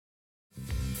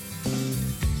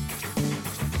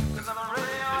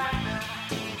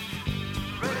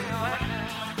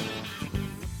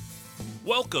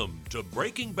Welcome to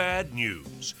Breaking Bad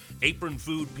News, Apron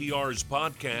Food PR's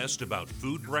podcast about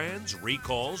food brands,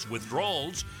 recalls,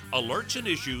 withdrawals, alerts and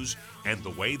issues, and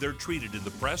the way they're treated in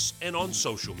the press and on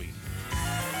social media.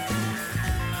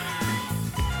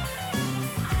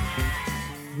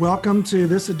 Welcome to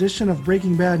this edition of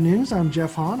Breaking Bad News. I'm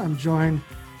Jeff Hahn. I'm joined,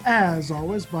 as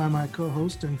always, by my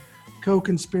co-host and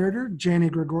co-conspirator, Jenny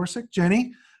Gregorczyk.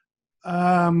 Jenny,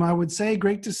 I would say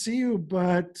great to see you,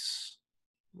 but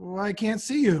I can't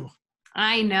see you.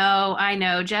 I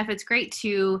know. Jeff, it's great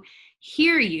to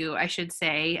hear you, I should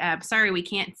say. Sorry we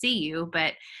can't see you,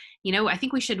 but, I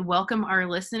think we should welcome our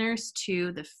listeners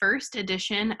to the first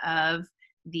edition of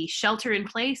the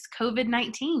Shelter-in-Place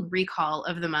COVID-19 Recall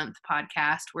of the Month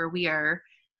podcast, where we are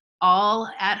all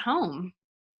at home.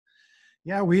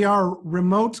 Yeah, we are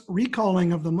remote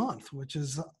recalling of the month, which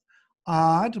is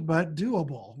odd but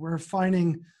doable. We're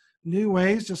finding new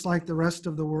ways, just like the rest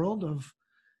of the world, of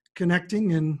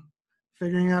connecting and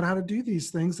figuring out how to do these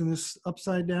things in this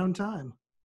upside down time.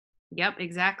 Yep,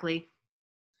 exactly.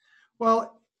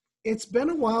 Well, it's been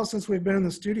a while since we've been in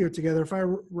the studio together. If I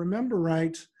remember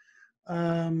right,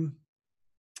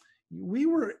 you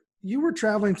were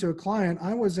traveling to a client.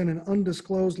 I was in an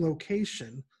undisclosed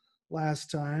location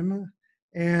last time,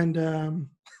 and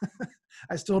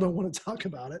I still don't want to talk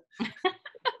about it.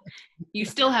 You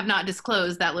still have not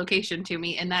disclosed that location to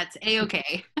me, and that's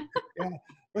A-okay. Yeah.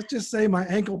 Let's just say my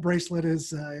ankle bracelet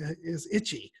is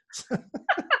itchy.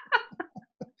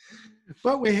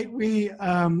 But we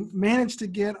managed to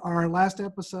get our last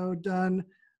episode done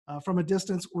from a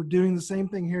distance. We're doing the same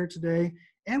thing here today,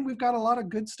 and we've got a lot of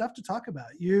good stuff to talk about.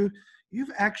 You've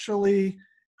actually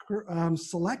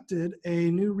selected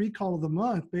a new recall of the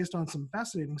month based on some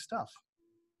fascinating stuff.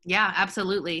 Yeah,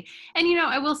 absolutely. And,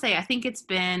 I will say, I think it's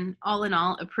been, all in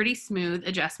all, a pretty smooth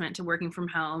adjustment to working from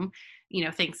home,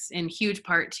 thanks in huge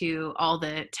part to all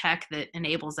the tech that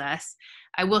enables us.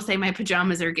 I will say my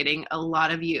pajamas are getting a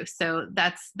lot of use. So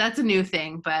that's a new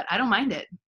thing, but I don't mind it.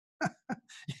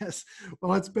 Yes.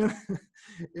 Well,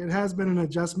 it has been an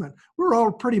adjustment. We're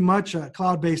all pretty much a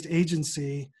cloud-based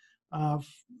agency.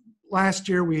 Last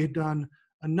year, we had done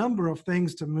a number of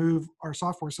things to move our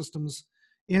software systems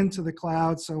into the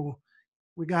cloud. So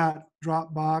we got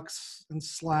Dropbox and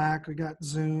Slack, we got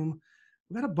Zoom,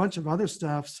 we got a bunch of other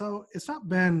stuff. So it's not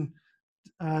been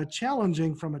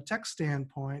challenging from a tech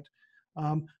standpoint,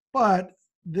 but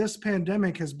this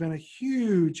pandemic has been a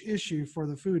huge issue for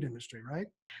the food industry, right?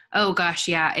 Oh gosh,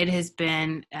 yeah, it has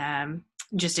been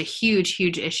just a huge,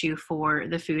 huge issue for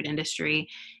the food industry.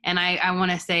 And I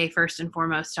want to say first and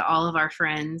foremost to all of our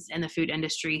friends in the food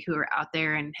industry who are out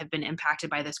there and have been impacted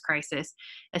by this crisis,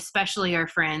 especially our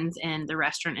friends in the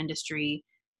restaurant industry,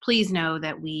 please know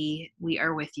that we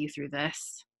are with you through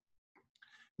this.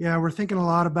 Yeah, we're thinking a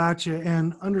lot about you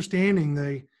and understanding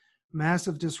the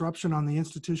massive disruption on the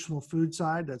institutional food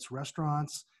side. That's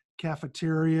restaurants,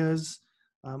 cafeterias,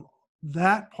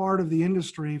 that part of the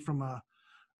industry from a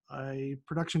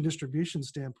production distribution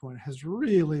standpoint has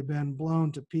really been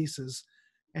blown to pieces.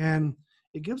 And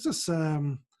it gives us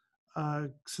a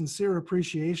sincere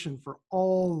appreciation for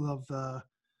all of the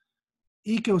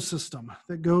ecosystem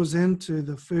that goes into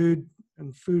the food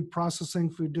and food processing,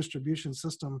 food distribution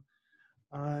system.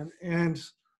 And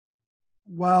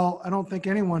while I don't think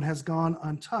anyone has gone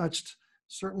untouched,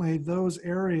 certainly those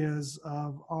areas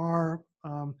of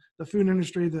the food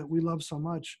industry that we love so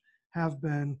much have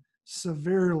been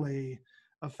severely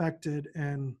affected,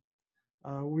 and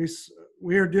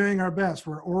we are doing our best.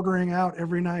 We're ordering out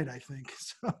every night, I think,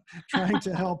 so trying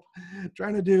to help,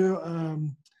 trying to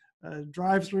do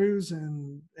drive-throughs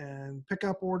and pick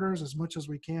up orders as much as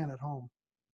we can at home.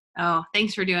 Oh,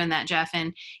 thanks for doing that, Jeff.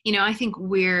 And I think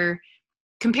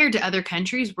compared to other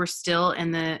countries, we're still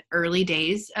in the early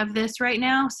days of this right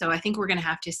now. So I think we're going to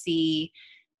have to see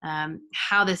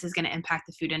how this is going to impact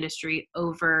the food industry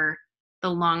over the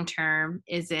long term.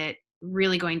 Is it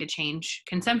really going to change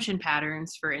consumption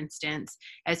patterns, for instance,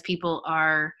 as people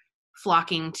are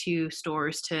flocking to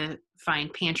stores to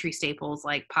find pantry staples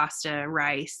like pasta,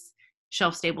 rice,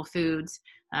 shelf-stable foods?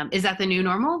 Is that the new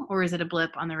normal, or is it a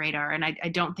blip on the radar? And I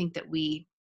don't think that we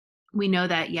know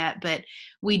that yet, but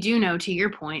we do know, to your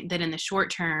point, that in the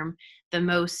short term, the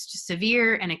most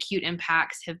severe and acute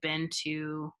impacts have been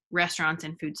to restaurants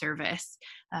and food service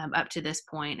up to this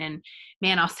point. And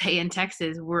man, I'll say in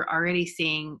Texas, we're already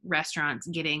seeing restaurants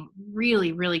getting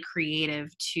really, really creative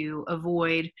to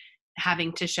avoid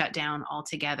having to shut down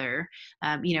altogether.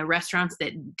 Restaurants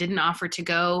that didn't offer to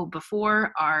go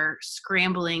before are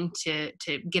scrambling to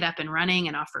get up and running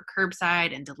and offer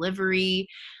curbside and delivery.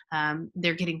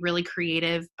 They're getting really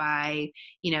creative by,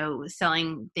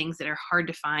 selling things that are hard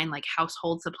to find, like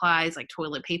household supplies, like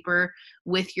toilet paper,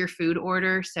 with your food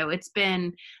order. So it's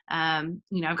been,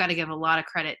 I've got to give a lot of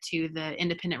credit to the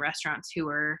independent restaurants who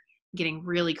are getting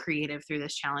really creative through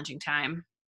this challenging time.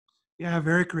 Yeah,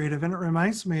 very creative. And it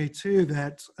reminds me too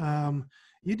that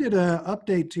you did an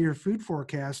update to your food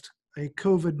forecast, a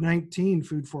COVID-19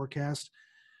 food forecast,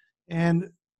 and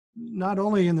not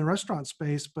only in the restaurant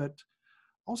space, but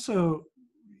also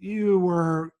you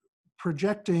were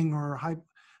projecting or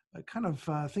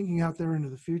thinking out there into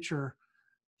the future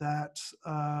that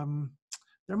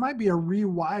there might be a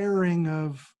rewiring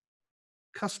of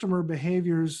customer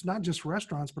behaviors, not just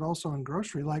restaurants, but also in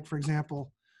grocery. Like, for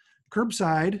example,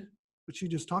 curbside, which you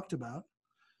just talked about,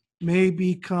 may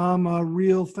become a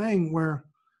real thing where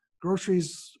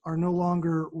groceries are no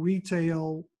longer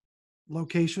retail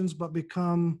locations, but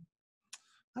become,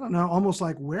 I don't know, almost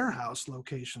like warehouse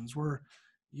locations where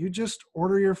you just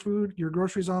order your food, your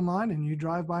groceries online, and you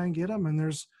drive by and get them. And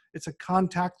it's a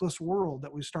contactless world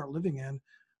that we start living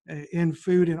in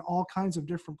food in all kinds of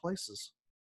different places.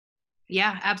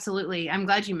 Yeah, absolutely. I'm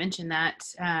glad you mentioned that,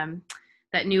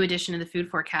 that new edition of the food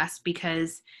forecast,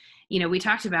 because, we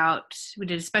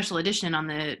did a special edition on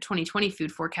the 2020 food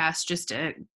forecast just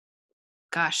a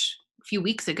few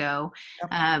weeks ago.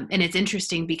 Yep. And it's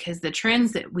interesting because the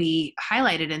trends that we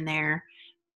highlighted in there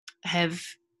have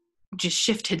just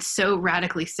shifted so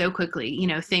radically, so quickly.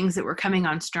 Things that were coming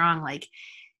on strong, like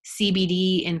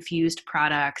CBD infused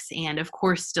products, and of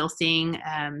course still seeing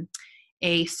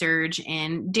a surge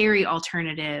in dairy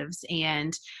alternatives,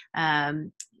 and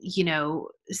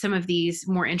some of these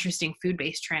more interesting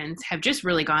food-based trends have just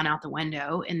really gone out the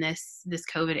window in this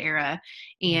COVID era.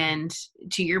 And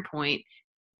to your point,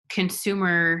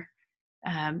 consumer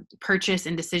purchase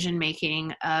and decision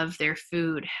making of their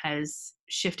food has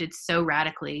shifted so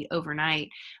radically overnight.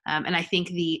 And I think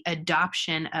the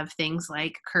adoption of things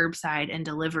like curbside and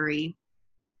delivery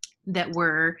that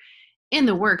were in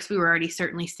the works, we were already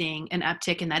certainly seeing an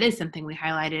uptick, and that is something we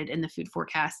highlighted in the food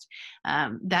forecast.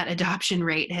 That adoption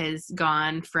rate has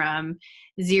gone from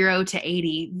 0 to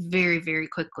 80 very, very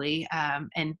quickly.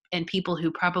 And people who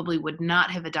probably would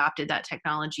not have adopted that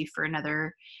technology for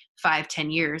another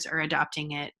 5-10 years are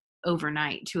adopting it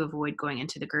overnight to avoid going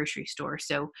into the grocery store.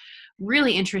 So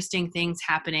really interesting things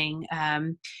happening.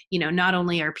 Not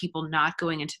only are people not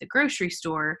going into the grocery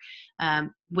store,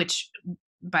 which,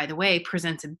 by the way,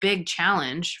 presents a big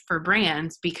challenge for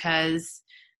brands, because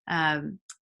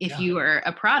if you are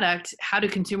a product, how do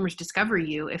consumers discover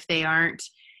you if they aren't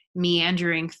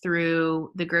meandering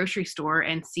through the grocery store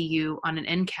and see you on an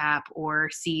end cap or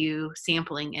see you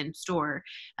sampling in store?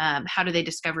 How do they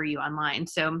discover you online?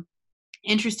 So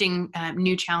interesting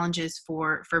new challenges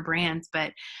for brands.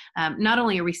 But not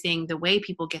only are we seeing the way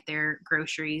people get their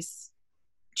groceries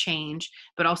change,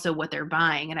 but also what they're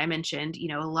buying. And I mentioned,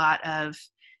 a lot of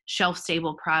shelf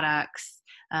stable products,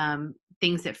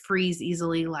 things that freeze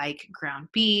easily, like ground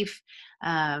beef.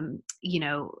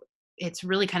 It's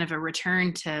really kind of a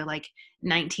return to like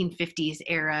 1950s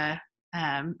era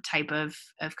type of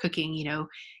cooking,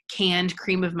 canned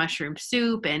cream of mushroom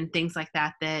soup and things like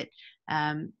that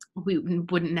we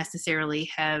wouldn't necessarily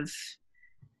have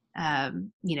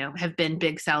been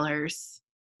big sellers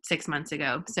 6 months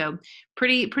ago. So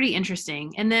pretty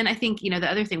interesting. And then I think, the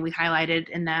other thing we highlighted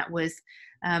in that was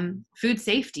food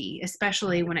safety,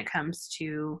 especially when it comes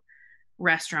to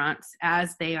restaurants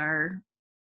as they are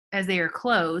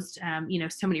closed.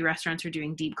 So many restaurants are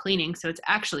doing deep cleaning, so it's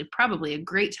actually probably a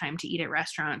great time to eat at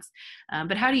restaurants.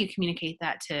 But how do you communicate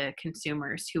that to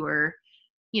consumers who are,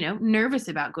 nervous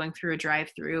about going through a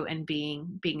drive-through and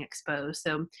being exposed?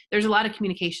 So there's a lot of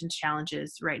communications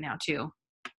challenges right now too.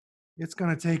 It's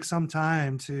going to take some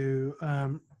time to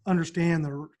understand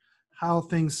how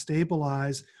things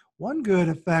stabilize. One good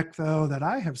effect, though, that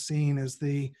I have seen is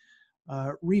the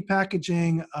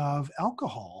repackaging of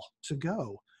alcohol to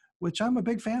go, which I'm a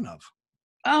big fan of.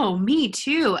 Oh, me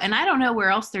too. And I don't know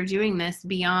where else they're doing this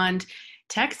beyond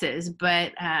Texas,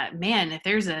 but man, if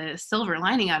there's a silver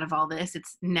lining out of all this,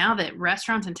 it's now that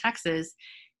restaurants in Texas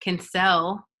can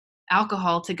sell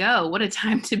alcohol to go. What a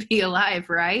time to be alive,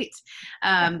 right?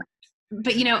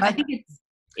 But I think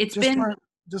it's been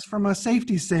just from a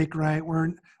safety sake, right?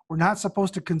 We're not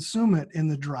supposed to consume it in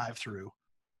the drive-through.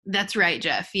 That's right,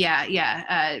 Jeff.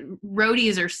 Yeah.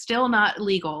 Roadies are still not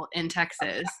legal in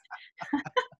Texas.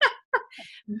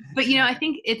 But I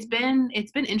think it's been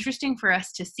interesting for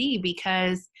us to see,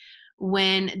 because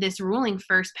when this ruling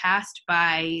first passed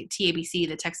by TABC,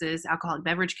 the Texas Alcoholic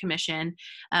Beverage Commission,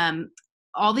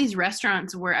 all these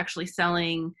restaurants were actually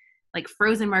selling like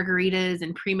frozen margaritas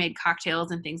and pre-made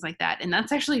cocktails and things like that. And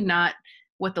that's actually not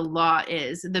what the law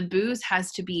is. The booze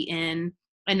has to be in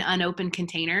an unopened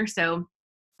container. So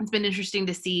it's been interesting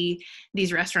to see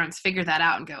these restaurants figure that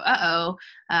out and go,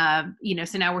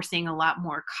 so now we're seeing a lot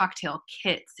more cocktail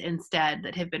kits instead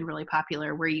that have been really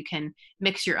popular, where you can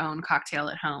mix your own cocktail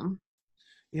at home.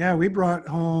 Yeah, we brought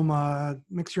home a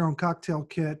mix your own cocktail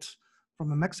kit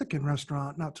from a Mexican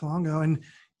restaurant not too long ago, and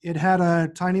it had a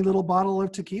tiny little bottle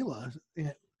of tequila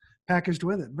packaged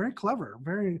with it. Very clever,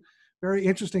 very, very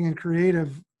interesting and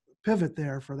creative pivot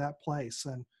there for that place.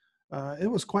 And it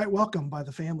was quite welcomed by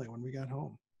the family when we got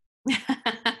home.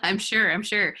 I'm sure.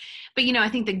 But, I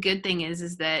think the good thing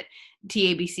is that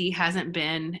TABC hasn't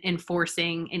been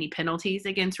enforcing any penalties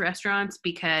against restaurants,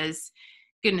 because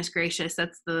goodness gracious,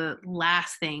 that's the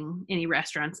last thing any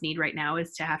restaurants need right now,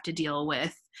 is to have to deal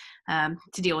with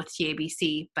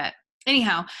TABC. But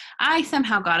anyhow, I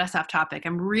somehow got us off topic.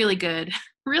 I'm really good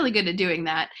at doing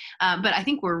that. But I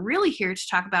think we're really here to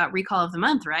talk about Recall of the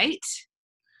Month, right?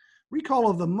 Recall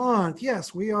of the Month.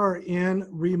 Yes, we are in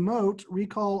remote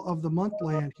Recall of the Month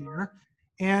land here.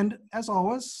 And as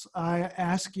always, I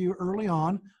ask you early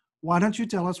on, why don't you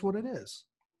tell us what it is?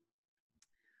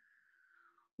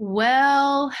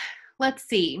 Well, let's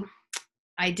see.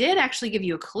 I did actually give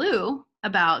you a clue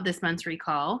about this month's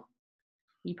recall.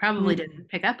 You probably didn't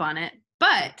pick up on it,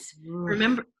 but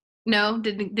remember, no,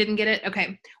 didn't get it?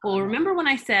 Okay. Well, remember when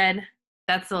I said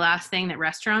that's the last thing that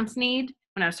restaurants need,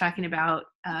 when I was talking about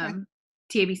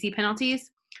TABC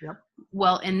penalties? Yep.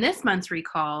 Well, in this month's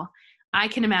recall, I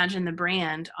can imagine the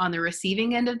brand on the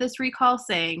receiving end of this recall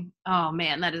saying, oh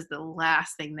man, that is the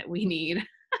last thing that we need.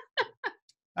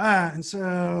 And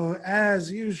so,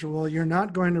 as usual, you're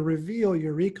not going to reveal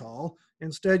your recall.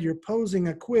 Instead, you're posing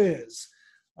a quiz,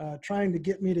 trying to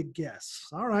get me to guess.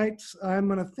 All right, I'm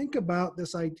going to think about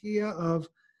this idea of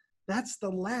that's the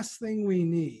last thing we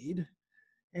need.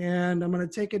 And I'm going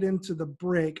to take it into the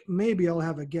break. Maybe I'll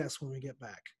have a guess when we get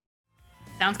back.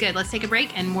 Sounds good. Let's take a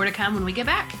break, and more to come when we get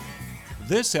back.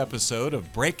 This episode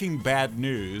of Breaking Bad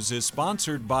News is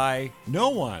sponsored by no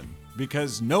one,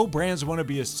 because no brands want to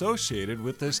be associated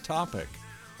with this topic.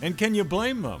 And can you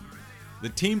blame them? The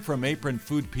team from Apron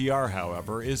Food PR,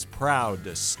 however, is proud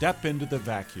to step into the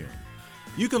vacuum.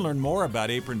 You can learn more about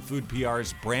Apron Food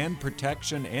PR's brand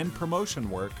protection and promotion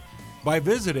work by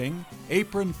visiting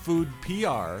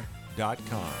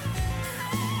apronfoodpr.com.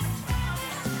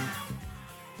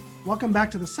 Welcome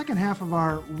back to the second half of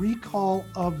our Recall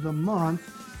of the Month,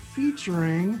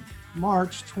 featuring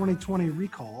March 2020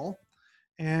 recall.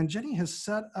 And Jenny has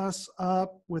set us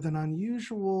up with an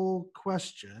unusual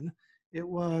question. It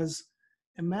was,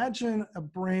 imagine a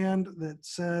brand that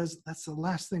says that's the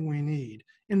last thing we need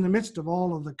in the midst of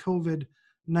all of the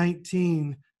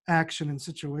COVID-19 action and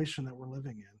situation that we're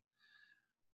living in.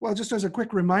 Well, just as a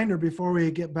quick reminder before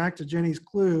we get back to Jenny's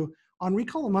clue, on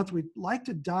Recall of the Month, we'd like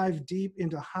to dive deep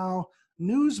into how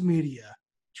news media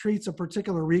treats a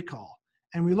particular recall.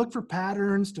 And we look for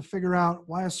patterns to figure out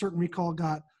why a certain recall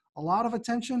got a lot of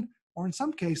attention, or in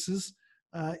some cases,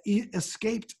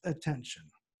 escaped attention.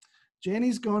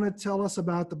 Jenny's going to tell us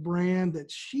about the brand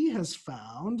that she has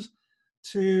found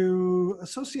to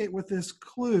associate with this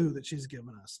clue that she's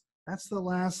given us. That's the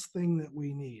last thing that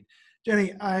we need.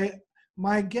 Jenny,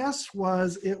 my guess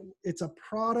was it's a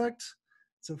product,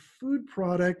 it's a food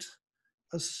product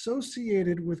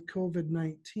associated with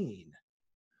COVID-19,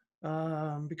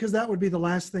 because that would be the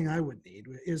last thing I would need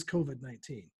is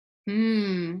COVID-19.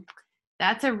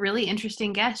 That's a really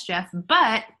interesting guess, Jeff.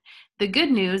 But the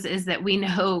good news is that we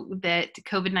know that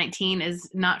COVID-19 is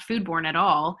not foodborne at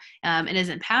all. It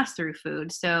isn't passed through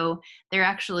food. So there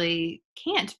actually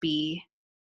can't be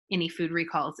any food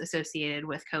recalls associated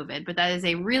with COVID. But that is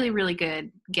a really, really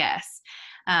good guess.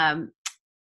 So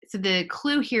the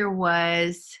clue here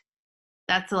was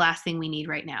that's the last thing we need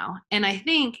right now. And I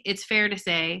think it's fair to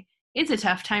say it's a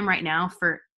tough time right now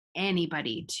for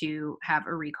anybody to have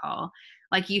a recall.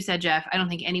 Like you said, Jeff, I don't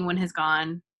think anyone has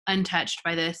gone untouched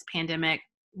by this pandemic,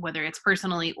 whether it's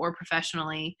personally or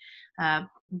professionally.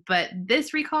 But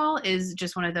this recall is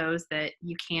just one of those that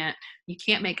you can't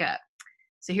make up.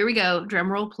 So here we go.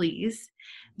 Drum roll, please.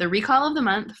 The recall of the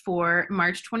month for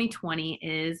March 2020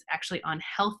 is actually on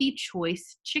Healthy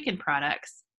Choice chicken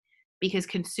products, because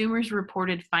consumers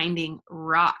reported finding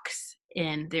rocks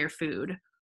in their food.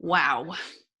 Wow.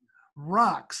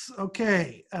 Rocks.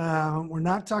 Okay. We're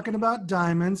not talking about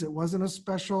diamonds. It wasn't a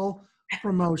special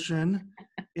promotion.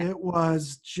 It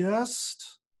was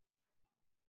just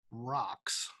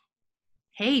rocks.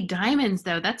 Hey, diamonds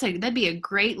though, that'd be a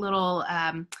great little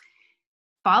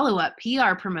follow-up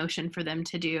PR promotion for them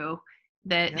to do,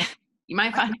 that Yeah. you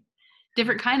might I, find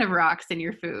different kind of rocks in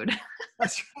your food.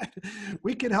 that's right.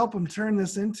 We could help them turn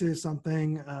this into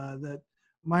something that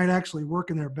might actually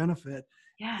work in their benefit.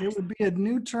 It Yes. would be a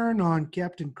new turn on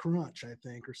Captain Crunch, I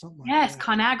think, or something like Yes, that.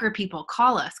 ConAgra people,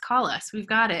 call us. We've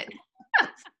got it.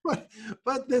 but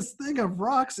but this thing of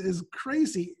rocks is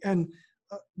crazy, and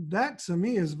that to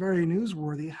me is very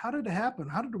newsworthy. How did it happen?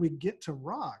 How did we get to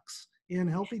rocks in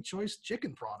Healthy Choice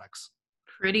chicken products?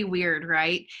 Pretty weird,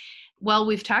 right? Well,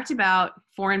 we've talked about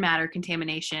foreign matter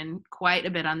contamination quite a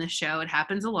bit on this show. It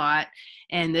happens a lot,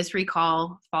 and this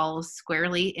recall falls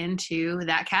squarely into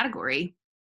that category.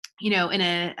 In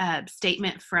a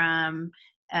statement from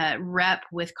rep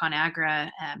with ConAgra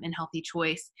and Healthy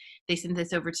Choice, they sent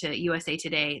this over to USA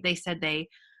Today. They said they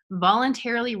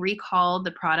voluntarily recalled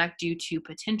the product due to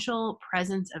potential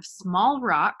presence of small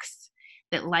rocks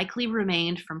that likely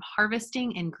remained from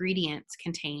harvesting ingredients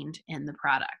contained in the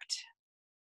product.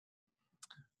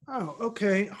 Oh,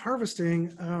 okay.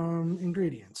 Harvesting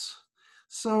ingredients.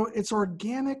 So it's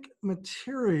organic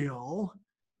material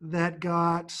that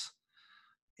got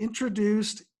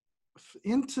introduced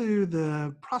into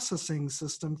the processing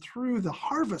system through the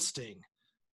harvesting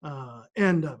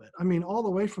end of it. I mean, all the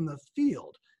way from the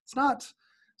field. It's not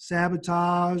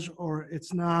sabotage, or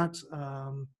it's not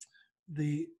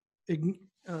the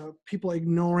people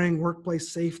ignoring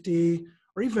workplace safety,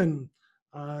 or even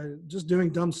just doing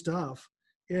dumb stuff.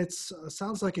 It's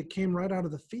sounds like it came right out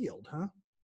of the field, huh?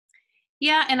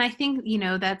 Yeah, and I think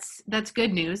that's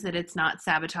good news that it's not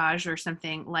sabotage or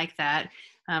something like that.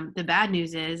 The bad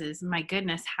news is my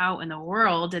goodness, how in the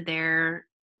world did their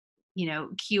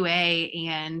QA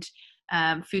and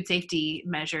food safety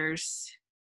measures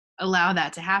allow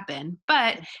that to happen?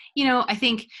 But I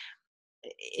think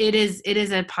it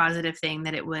is a positive thing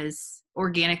that it was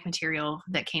organic material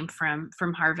that came from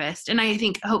harvest, and I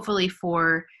think hopefully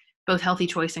for both Healthy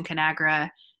Choice and ConAgra,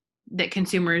 that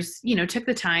consumers, took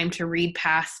the time to read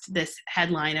past this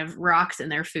headline of rocks in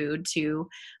their food to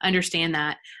understand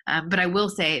that. But I will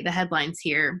say the headlines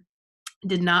here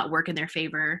did not work in their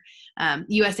favor.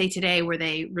 USA Today, where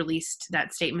they released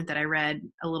that statement that I read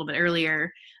a little bit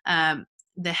earlier,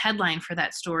 the headline for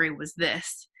that story was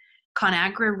this: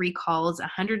 ConAgra recalls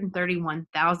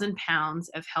 131,000 pounds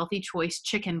of Healthy Choice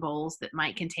chicken bowls that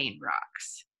might contain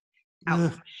rocks.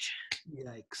 Ugh, Ouch.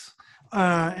 yikes.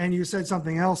 And you said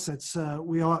something else that's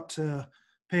we ought to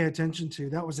pay attention to.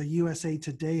 That was a USA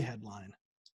Today headline.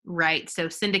 Right. So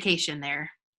syndication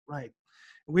there. Right.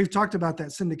 We've talked about that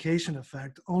syndication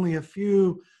effect. Only a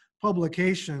few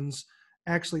publications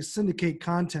actually syndicate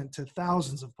content to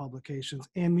thousands of publications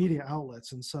and media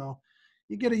outlets. And so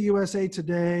you get a USA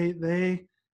Today,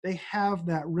 they have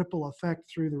that ripple effect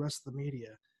through the rest of the media.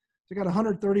 They got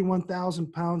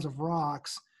 131,000 pounds of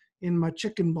rocks in my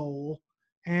chicken bowl.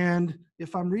 And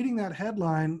if I'm reading that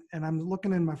headline and I'm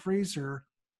looking in my freezer,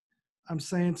 I'm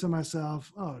saying to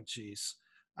myself, oh, geez,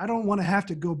 I don't want to have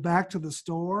to go back to the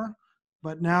store,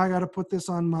 but now I got to put this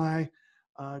on my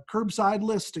curbside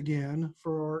list again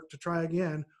to try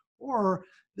again. Or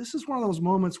this is one of those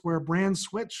moments where brand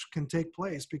switch can take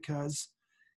place, because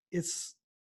it's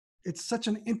such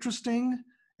an interesting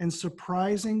and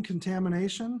surprising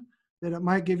contamination that it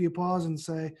might give you pause and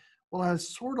say, well, I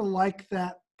sort of like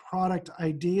that product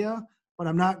idea, but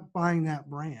I'm not buying that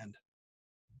brand.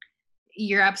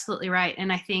 You're absolutely right.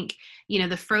 And I think,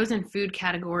 the frozen food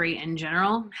category in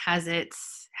general has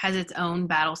its own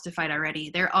battles to fight already.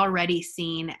 They're already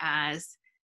seen as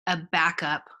a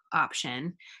backup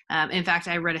option. In fact,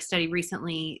 I read a study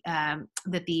recently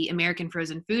that the American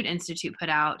Frozen Food Institute put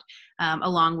out,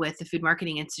 along with the Food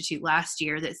Marketing Institute last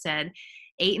year, that said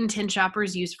 8 in 10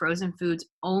 shoppers use frozen foods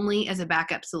only as a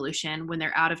backup solution when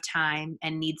they're out of time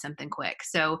and need something quick.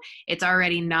 So it's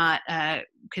already not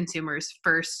consumers'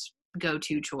 first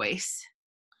go-to choice.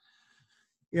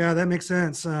 Yeah, that makes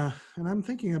sense. And I'm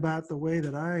thinking about the way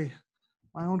that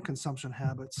my own consumption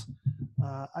habits.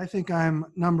 I think I'm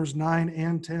numbers 9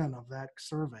 and 10 of that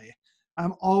survey.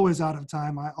 I'm always out of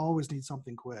time. I always need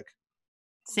something quick.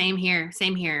 Same here.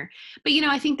 But,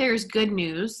 I think there's good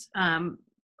news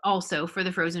also for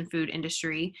the frozen food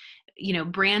industry.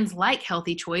 Brands like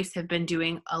Healthy Choice have been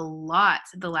doing a lot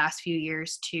the last few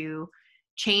years to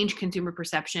change consumer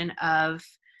perception of,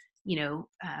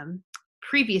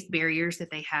 previous barriers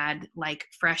that they had, like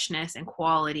freshness and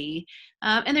quality.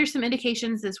 And there's some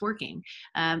indications that's working.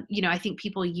 I think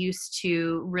people used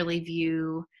to really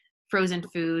view frozen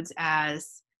foods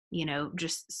as,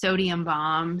 just sodium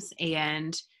bombs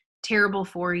and terrible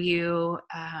for you,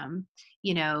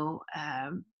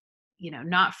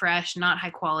 not fresh, not high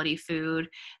quality food.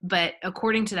 But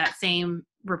according to that same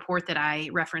report that I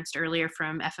referenced earlier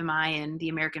from FMI and the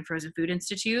American Frozen Food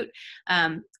Institute,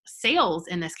 sales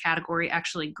in this category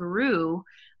actually grew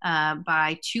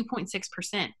by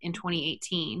 2.6% in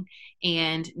 2018,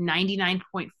 and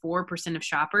 99.4% of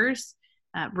shoppers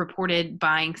reported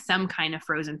buying some kind of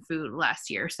frozen food last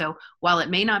year. So while it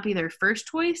may not be their first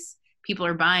choice, people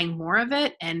are buying more of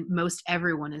it, and most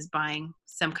everyone is buying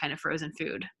some kind of frozen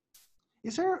food.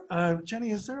 Is there,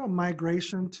 Jenny, is there a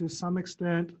migration to some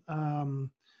extent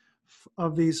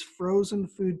of these frozen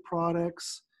food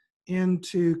products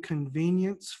into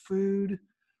convenience food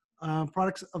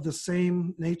products of the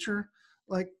same nature?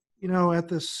 Like, at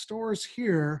the stores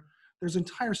here, there's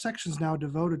entire sections now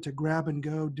devoted to grab and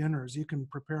go dinners you can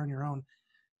prepare on your own.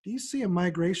 Do you see a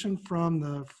migration from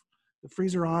the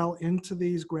freezer aisle into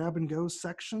these grab and go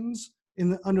sections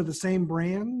under the same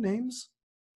brand names?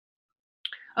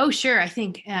 Oh, sure. I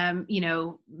think,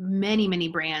 many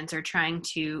brands are trying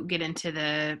to get into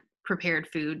the prepared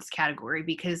foods category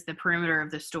because the perimeter of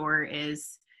the store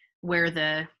is where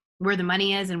the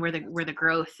money is and where the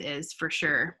growth is, for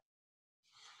sure.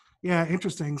 Yeah,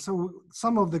 interesting. So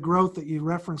some of the growth that you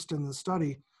referenced in the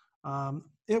study,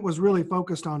 it was really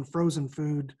focused on frozen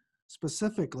food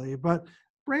specifically, but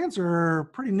brands are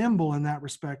pretty nimble in that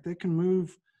respect. They can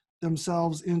move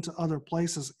themselves into other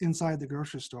places inside the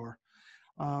grocery store.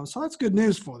 So that's good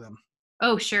news for them.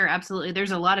 Oh, sure. Absolutely.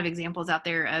 There's a lot of examples out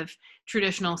there of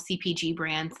traditional CPG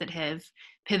brands that have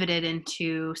pivoted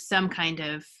into some kind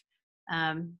of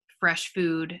fresh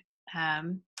food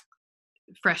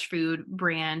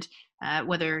brand,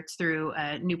 whether it's through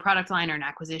a new product line or an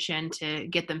acquisition to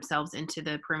get themselves into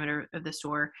the perimeter of the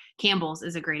store. Campbell's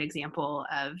is a great example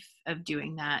of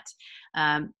doing that.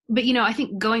 But, I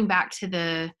think going back to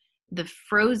the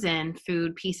frozen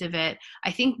food piece of it,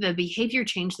 I think the behavior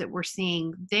change that we're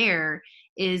seeing there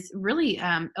is really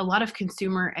a lot of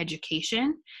consumer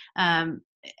education.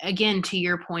 Again, to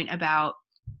your point about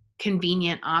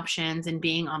convenient options and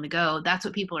being on the go, that's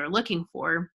what people are looking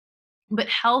for. But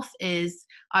health is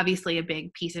obviously a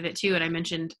big piece of it too. And I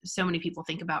mentioned so many people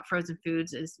think about frozen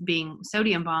foods as being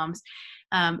sodium bombs.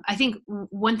 I think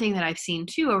one thing that I've seen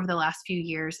too over the last few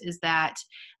years is that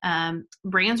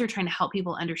brands are trying to help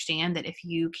people understand that if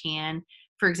you can,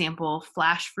 for example,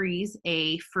 flash freeze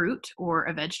a fruit or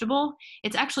a vegetable,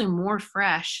 it's actually more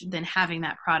fresh than having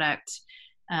that product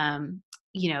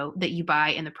that you buy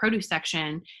in the produce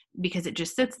section, because it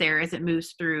just sits there as it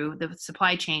moves through the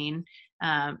supply chain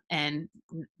and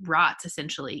rots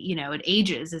essentially. It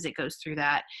ages as it goes through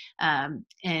that. And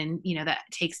that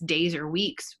takes days or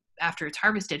weeks after it's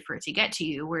harvested for it to get to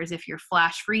you. Whereas if you're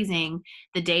flash freezing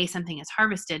the day something is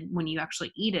harvested, when you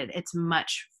actually eat it, it's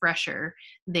much fresher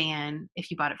than if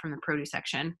you bought it from the produce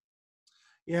section.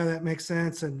 Yeah, that makes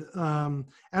sense. And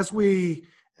as we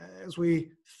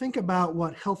think about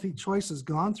what Healthy Choice has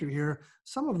gone through here,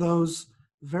 some of those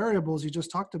variables you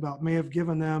just talked about may have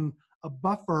given them a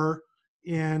buffer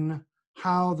in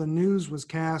how the news was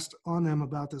cast on them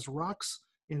about this ROX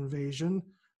invasion.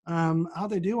 How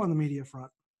they do on the media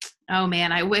front? Oh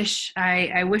man, I wish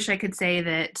I could say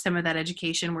that some of that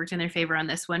education worked in their favor on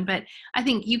this one, but I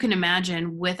think you can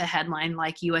imagine with a headline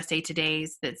like USA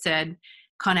Today's that said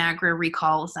ConAgra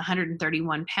recalls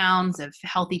 131 pounds of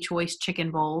Healthy Choice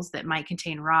chicken bowls that might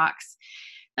contain ROX.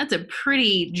 That's a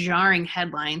pretty jarring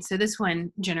headline. So this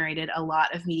one generated a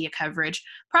lot of media coverage,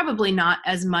 probably not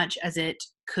as much as it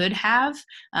could have,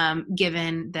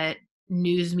 given that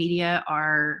news media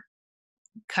are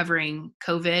covering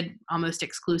COVID almost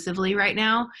exclusively right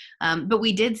now. But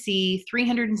we did see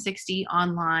 360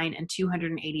 online and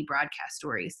 280 broadcast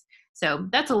stories. So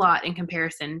that's a lot in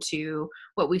comparison to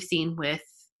what we've seen with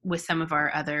some of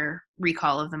our other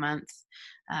recall of the month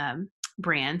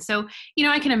brands. So,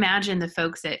 I can imagine the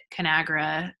folks at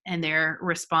ConAgra and their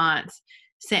response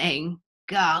saying,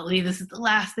 golly, this is the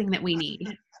last thing that we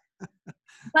need.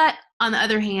 But on the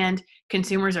other hand,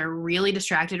 consumers are really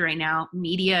distracted right now.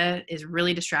 Media is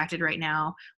really distracted right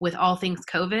now with all things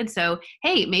COVID. So,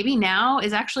 hey, maybe now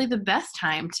is actually the best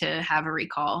time to have a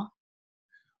recall.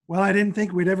 Well, I didn't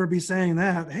think we'd ever be saying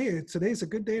that. Hey, today's a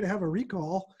good day to have a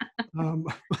recall.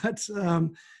 But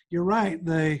you're right.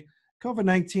 The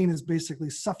COVID-19 has basically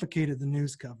suffocated the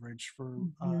news coverage for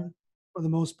the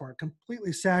most part,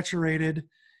 completely saturated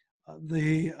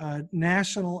the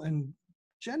national and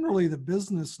generally the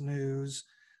business news.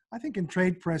 I think in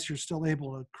trade press, you're still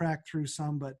able to crack through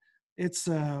some, but it's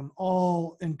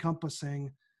all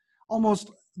encompassing,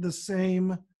 almost the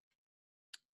same,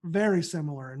 very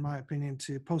similar, in my opinion,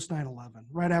 to post 9/11.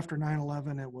 Right after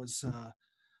 9/11, it was,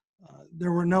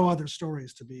 there were no other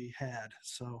stories to be had.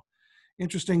 So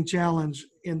interesting challenge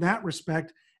in that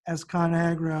respect as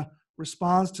ConAgra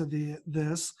responds to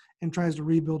this and tries to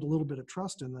rebuild a little bit of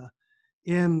trust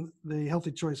in the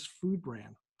Healthy Choice food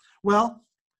brand. Well,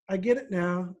 I get it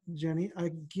now, Jenny.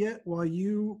 I get why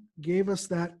you gave us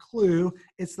that clue.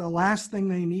 It's the last thing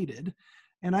they needed,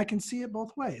 and I can see it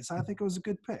both ways. I think it was a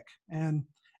good pick. And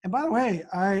by the way,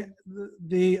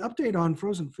 the update on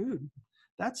frozen food,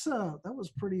 that was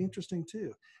pretty interesting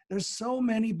too. There's so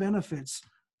many benefits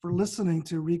for listening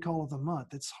to Recall of the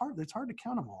Month. It's hard to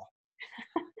count them all.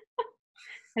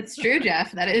 That's true,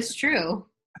 Jeff. That is true.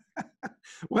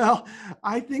 Well,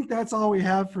 I think that's all we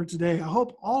have for today. I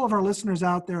hope all of our listeners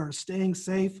out there are staying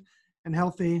safe and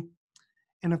healthy.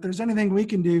 And if there's anything we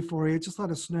can do for you, just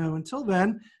let us know. Until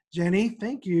then, Jenny,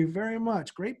 thank you very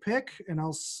much. Great pick. And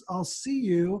I'll see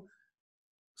you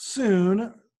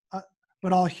soon,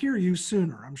 but I'll hear you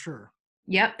sooner, I'm sure.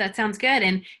 Yep, that sounds good.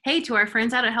 And hey, to our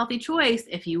friends out at Healthy Choice,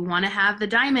 if you want to have the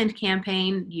Diamond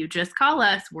campaign, you just call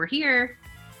us. We're here.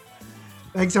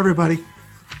 Thanks, everybody.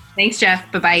 Thanks,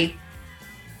 Jeff. Bye-bye.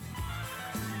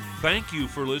 Thank you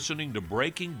for listening to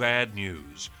Breaking Bad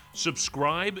News.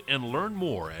 Subscribe and learn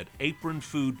more at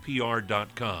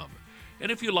apronfoodpr.com.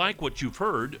 And if you like what you've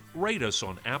heard, rate us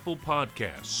on Apple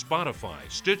Podcasts, Spotify,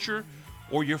 Stitcher,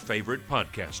 or your favorite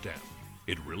podcast app.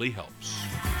 It really helps.